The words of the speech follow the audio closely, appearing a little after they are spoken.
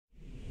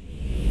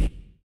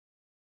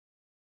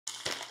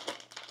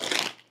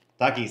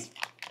Takis.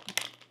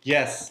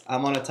 Yes,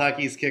 I'm on a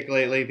Takis kick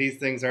lately. These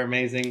things are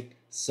amazing.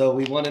 So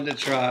we wanted to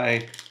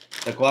try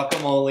the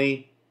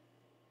guacamole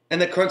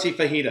and the crunchy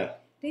fajita.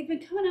 They've been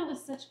coming out with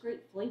such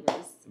great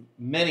flavors.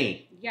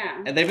 Many.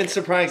 Yeah. And they've been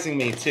surprising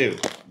me too.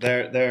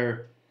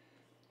 Their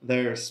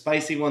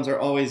spicy ones are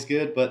always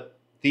good, but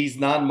these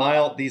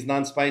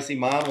non-spicy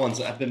mild ones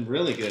have been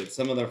really good.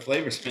 Some of their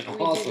flavors have been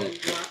awesome. We do the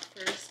guac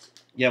first.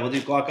 Yeah, we'll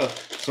do guaca.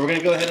 So we're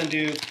gonna go ahead and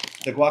do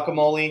the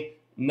guacamole.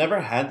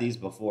 Never had these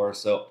before,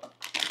 so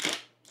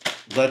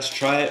let's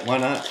try it. Why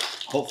not?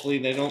 Hopefully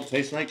they don't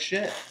taste like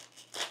shit.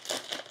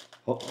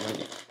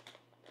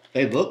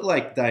 They look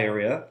like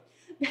diarrhea.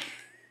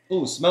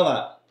 Ooh, smell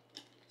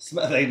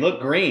that. They look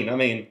green. I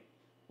mean,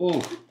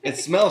 ooh, it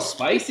smells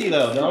spicy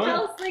though, don't it? It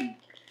smells like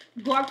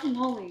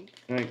guacamole.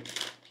 All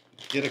right,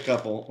 get a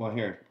couple. Well,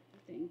 here.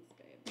 Thanks,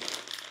 babe.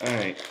 All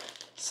right.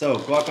 So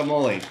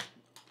guacamole.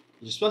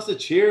 You're supposed to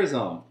cheers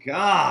them.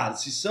 God,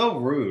 she's so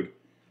rude.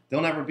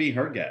 Don't ever be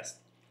her guest.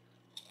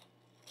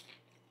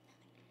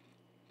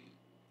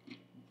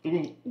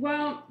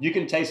 Well, you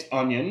can taste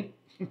onion.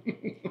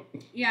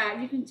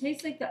 Yeah, you can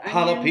taste like the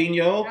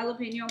onion.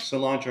 Jalapeno.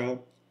 Cilantro.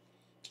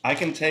 I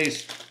can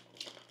taste.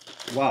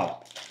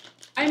 Wow.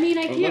 I mean,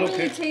 I can't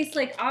really taste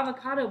like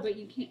avocado, but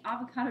you can't.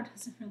 Avocado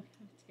doesn't really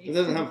have a taste. It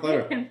doesn't have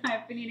flavor. In my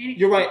opinion.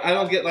 You're right. I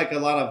don't get like a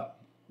lot of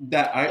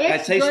that.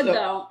 It's I taste good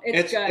though.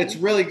 It's good. It's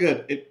really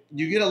good.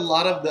 You get a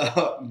lot of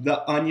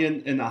the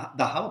onion and the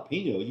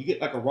jalapeno. You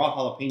get like a raw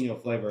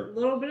jalapeno flavor. A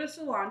little bit of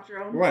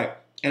cilantro. Right,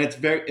 and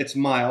it's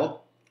mild,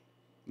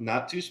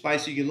 not too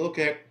spicy. You get a little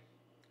kick.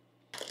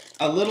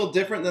 A little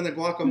different than the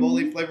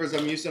guacamole flavors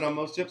I'm used to on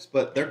most chips,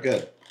 but they're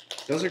good.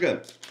 Those are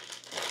good.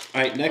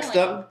 All right, next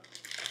up,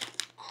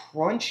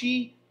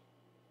 crunchy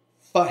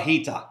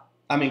fajita.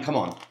 I mean, come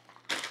on.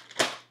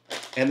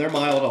 And they're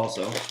mild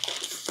also.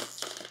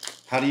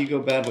 How do you go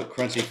bad with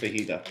crunchy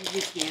fajita?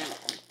 You can't.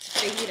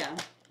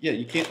 Fajita. Yeah,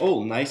 you can't.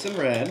 Oh, nice and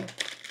red.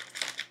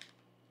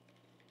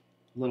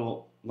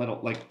 Little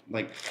like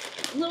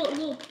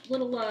little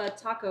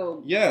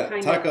taco. Yeah,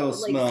 kind taco of,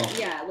 smell. Like,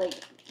 yeah, like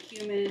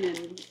cumin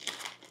and.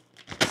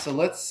 So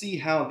let's see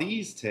how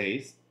these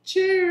taste.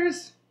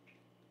 Cheers.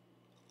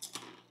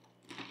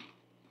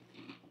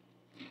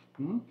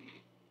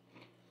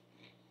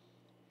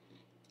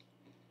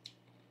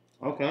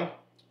 Okay.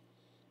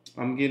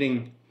 I'm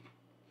getting.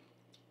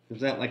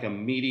 Is that like a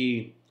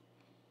meaty,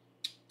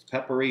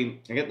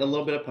 peppery? I get a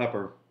little bit of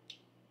pepper.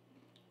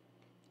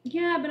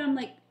 Yeah, but I'm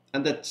like.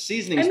 And the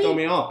seasonings throw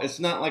me off. It's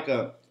not like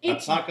a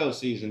taco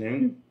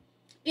seasoning.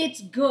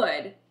 It's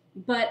good,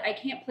 but I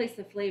can't place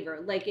the flavor.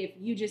 Like if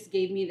you just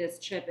gave me this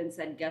chip and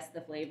said guess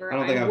the flavor, I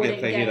don't think I would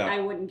get fajita.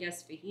 I wouldn't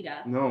guess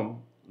fajita.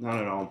 No,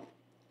 not at all.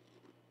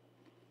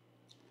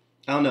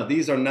 I don't know.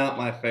 These are not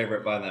my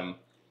favorite by them.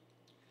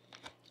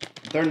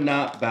 They're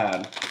not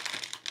bad.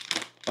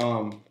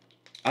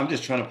 I'm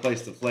just trying to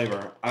place the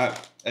flavor.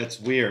 It's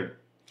weird.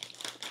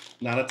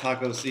 Not a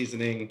taco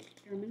seasoning.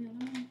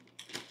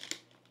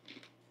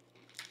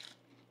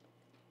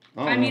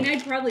 I mean,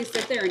 I'd probably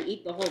sit there and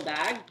eat the whole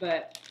bag,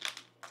 but...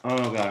 I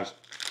don't know, guys.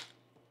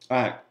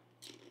 All right.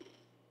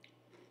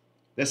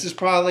 This is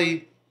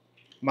probably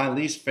my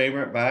least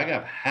favorite bag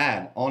I've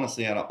had,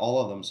 honestly, out of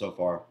all of them so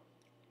far.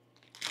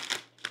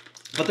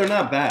 But they're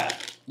not bad.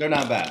 They're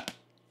not bad.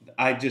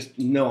 I just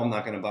know I'm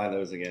not going to buy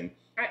those again.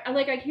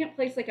 I can't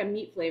place like a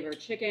meat flavor,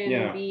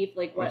 chicken, beef,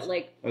 like what,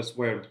 That's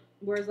weird.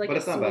 Whereas like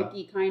a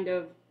smoky kind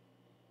of,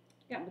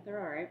 yeah, but they're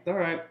all right. They're all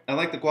right. I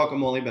like the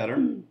guacamole better.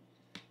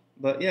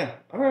 But yeah,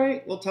 all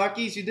right. Well,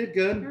 Takis, you did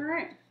good. All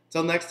right.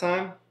 Till next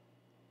time,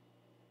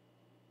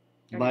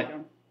 like,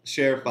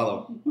 share,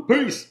 follow.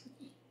 Peace.